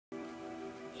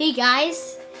Hey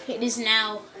guys, it is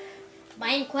now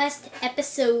Minequest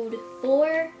episode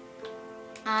 4.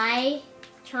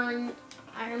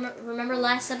 Remember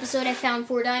last episode I found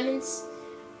 4 diamonds?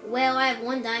 Well, I have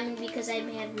 1 diamond because I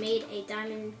have made a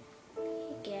diamond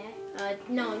pickaxe.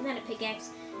 No, not a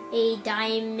pickaxe. A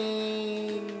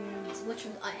diamond,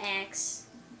 axe.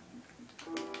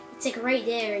 It's like right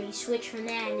there. You switch from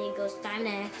that and it goes diamond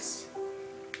axe.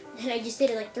 And I just did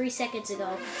it like 3 seconds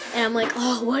ago. And I'm like,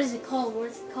 oh, what is it called? What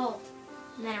is it called?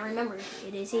 And then I remembered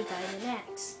it is a diamond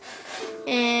axe.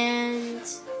 And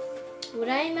what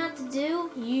I am about to do,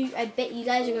 I bet you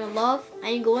guys are going to love. I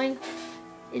am going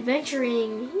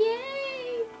adventuring.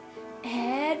 Yay!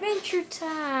 Adventure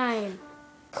time.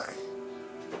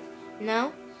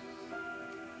 No?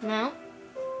 No?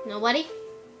 Nobody?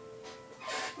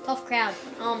 Tough crowd.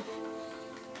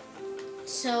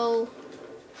 So...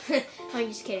 I'm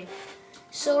just kidding.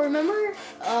 So remember,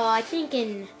 I think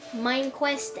in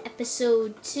Minequest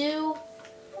episode 2,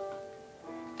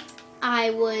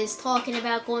 I was talking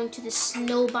about going to the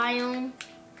snow biome.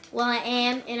 Well, I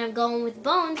am, and I'm going with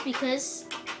Bones because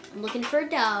I'm looking for a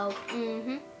dog.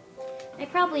 I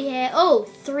probably had,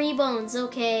 3 bones.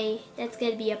 Okay, that's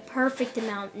gonna be a perfect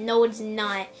amount. No, it's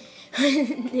not.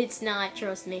 It's not,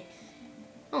 trust me.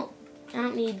 I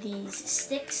don't need these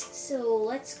sticks, so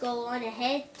let's go on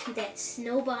ahead to that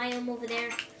snow biome over there.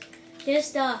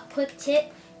 Just a quick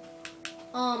tip.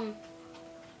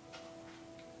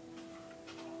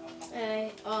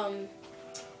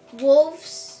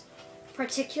 Wolves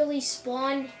particularly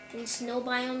spawn in snow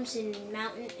biomes in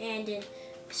mountain and in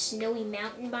snowy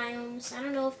mountain biomes. I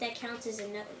don't know if that counts as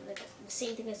the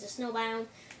same thing as the snow biome,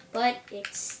 but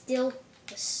it's still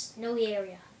a snowy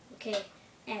area. Okay.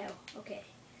 Ow. Okay.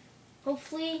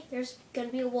 Hopefully, there's going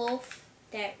to be a wolf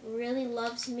that really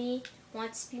loves me,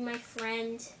 wants to be my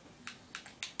friend,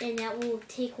 and that will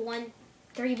take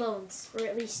 3 bones, or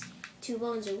at least 2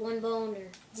 bones, or 1 bone, or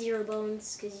 0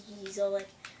 bones, because he's all like,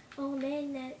 oh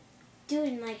man, that dude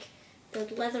in like the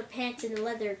leather pants and the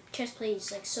leather chest plate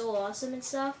is like so awesome and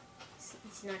stuff.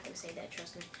 He's not going to say that,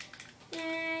 trust me.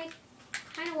 I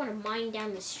kind of want to mine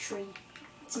down this tree.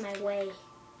 It's in my way.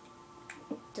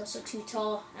 It's also too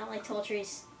tall. I don't like tall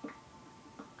trees.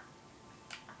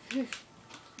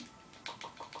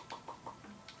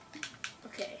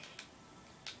 Okay.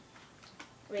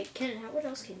 Wait, what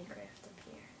else can you craft up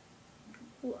here?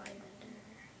 Ooh, islander.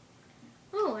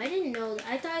 Oh, I didn't know that.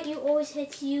 I thought you always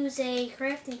had to use a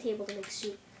crafting table to make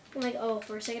soup. I'm like, oh,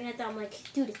 for a second I thought, I'm like,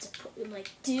 dude, I'm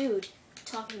like, dude, I'm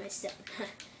talking to myself.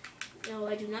 No,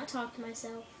 I do not talk to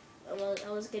myself. Well, I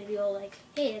was gonna be all like,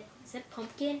 hey, is that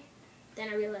pumpkin? Then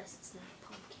I realized it's not a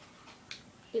pumpkin.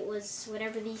 It was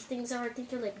whatever these things are. I think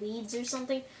they're like weeds or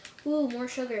something. Ooh, more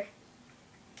sugar.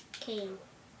 Cane.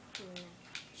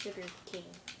 Sugar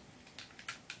cane.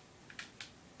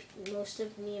 Most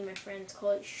of me and my friends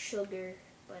call it sugar,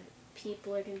 but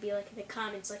people are going to be like in the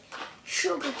comments like,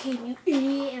 sugar cane, you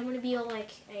idiot. And I'm going to be all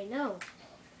like, I know.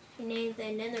 And then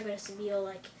they're going to be all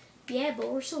like, yeah, but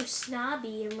we're so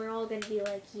snobby. And we're all going to be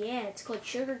like, yeah, it's called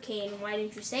sugar cane. Why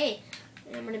didn't you say it?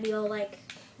 And I'm going to be all like,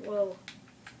 whoa.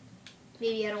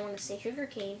 Maybe I don't want to say sugar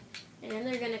cane. And then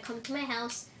they're going to come to my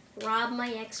house, rob my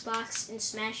Xbox, and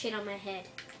smash it on my head.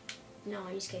 No,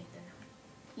 I'm just kidding.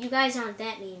 You guys aren't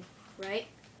that mean, right?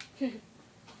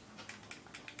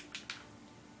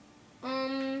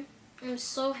 I'm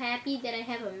so happy that I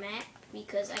have a map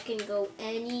because I can go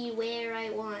anywhere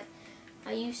I want.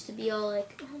 I used to be all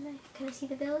like, oh man, can I see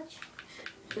the village?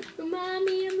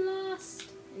 Mommy, I'm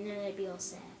lost. And then I'd be all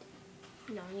sad.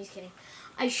 No, I'm just kidding.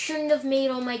 I shouldn't have made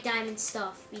all my diamond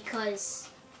stuff because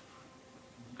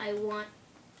I want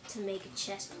to make a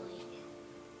chest plate.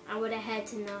 I would have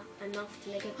had enough to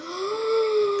make it.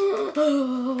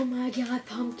 Oh my god,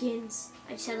 pumpkins.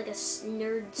 I just had like a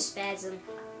nerd spasm.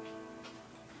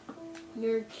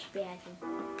 Nerd spasm.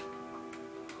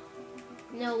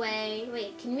 No way.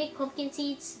 Wait, can you make pumpkin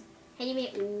seeds? How do you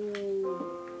make...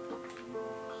 Ooh.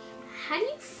 How do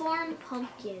you farm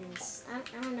pumpkins? I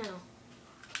don't know.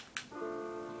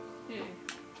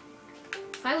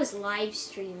 If I was live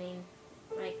streaming,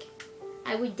 like,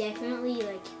 I would definitely,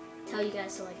 like, tell you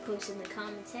guys to, like, post in the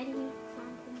comments, how do you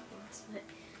farm pumpkins? But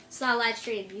it's not a live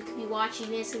stream. You could be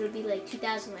watching this, it would be, like,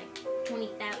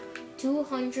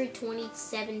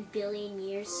 227 billion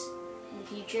years in the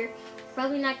future.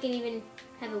 Probably not gonna even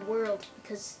have a world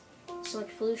because so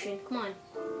much pollution. Come on.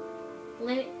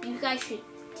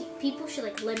 People should,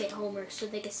 like, limit homework so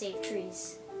they can save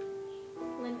trees.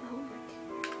 Limit homework.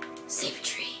 Save a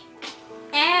tree.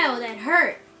 Ow, that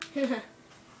hurt.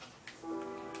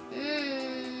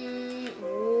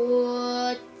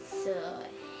 What the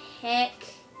heck?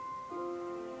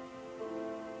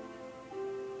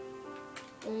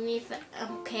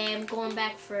 Okay, I'm going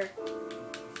back for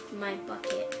my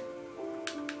bucket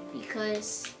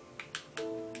because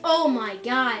oh my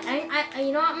god, I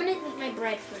you know what, I'm gonna eat my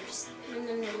bread first. Nom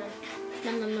nom nom nom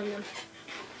nom nom nom nom.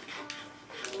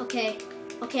 Okay,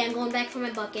 I'm going back for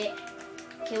my bucket.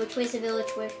 Okay, which way's the village?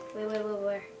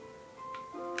 Where?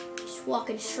 Just walk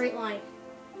in a straight line.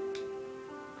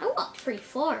 I walked pretty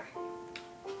far.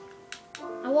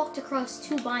 I walked across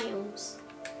 2 biomes.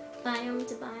 Biome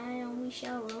to biome, we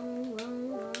shall roam.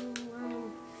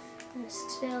 Let's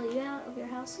expel you out of your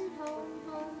house and home.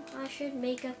 I should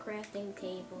make a crafting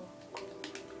table.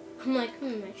 I'm like,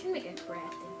 I should make a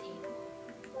crafting table.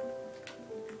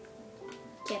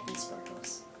 Captain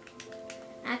Sparkles.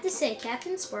 I have to say,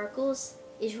 Captain Sparkles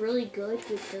is really good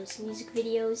with those music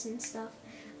videos and stuff.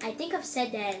 I think I've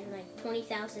said that like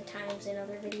 20,000 times in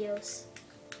other videos.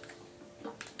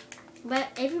 But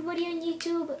everybody on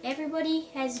YouTube, everybody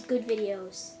has good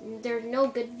videos. There are no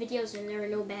good videos and there are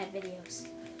no bad videos.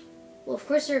 Well, of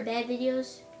course there are bad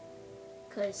videos.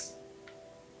 Because,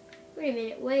 wait a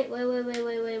minute, wait.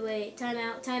 Time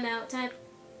out.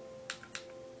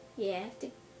 Yeah, I have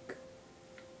to.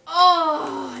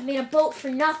 Oh, I made a boat for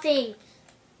nothing.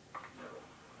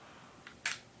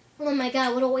 Oh my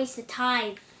god, what a waste of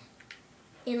time.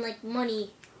 And like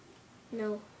money.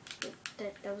 No,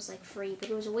 that was like free, but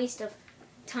it was a waste of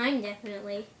time,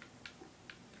 definitely.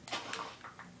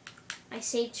 I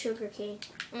saved sugarcane.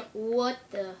 What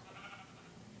the?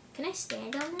 Can I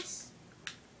stand on this?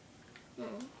 No.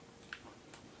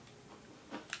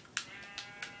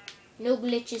 No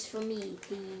glitches for me,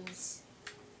 please.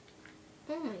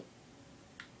 Oh my.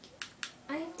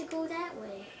 I have to go that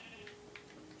way.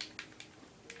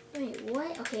 Wait,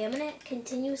 what? Okay, I'm gonna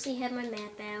continuously have my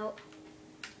map out.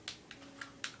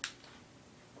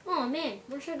 Oh man,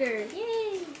 more sugar.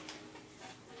 Yay!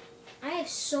 I have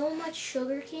so much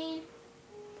sugarcane,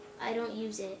 I don't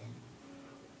use it.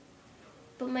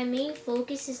 But my main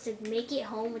focus is to make it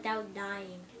home without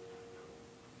dying.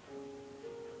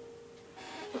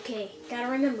 Okay, gotta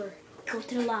remember, go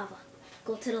to the lava,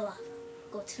 go to the lava,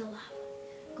 go to the lava,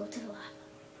 go to the lava,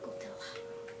 go to the lava.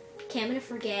 Okay, I'm gonna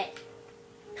forget.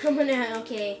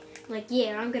 Okay, I'm like,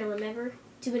 yeah, I'm gonna remember.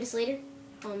 2 minutes later,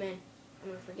 oh man, I'm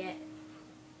gonna forget.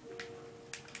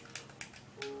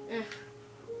 Ugh.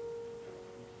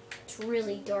 It's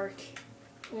really dark.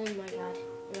 Oh my god.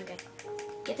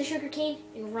 Get the sugar cane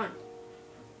and run.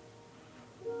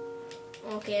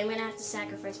 Okay, I'm gonna have to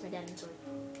sacrifice my diamond sword.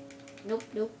 Nope,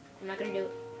 I'm not gonna do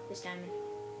it this time.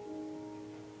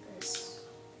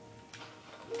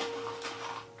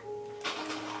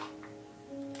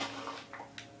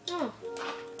 Oh.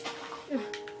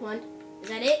 One. Is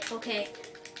that it? Okay.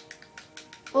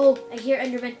 Oh, I hear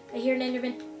Enderman. I hear an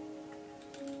Enderman.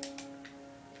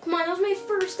 Come on, that was my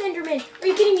first Enderman. Are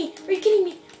you kidding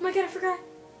me? Oh my god, I forgot.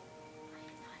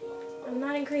 I'm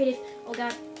not in creative. Oh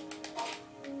god.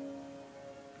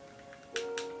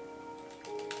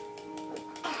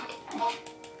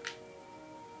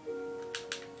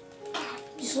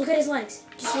 Just look at his legs.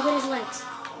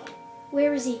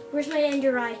 Where is he? Where's my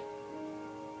Ender Eye?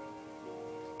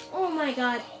 Oh my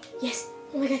god. Yes.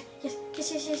 Oh my god. Yes.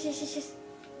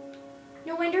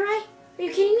 No Ender Eye? Are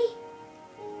you kidding me?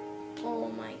 Oh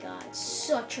my god.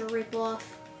 Such a ripoff.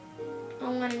 I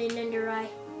wanted an Ender Eye.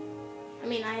 I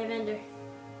mean, I have Ender.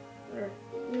 Or,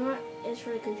 you know what? It's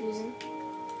really confusing.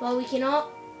 Well, we can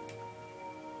all...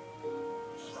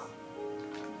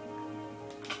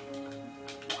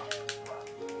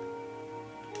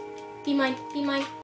 Be mine.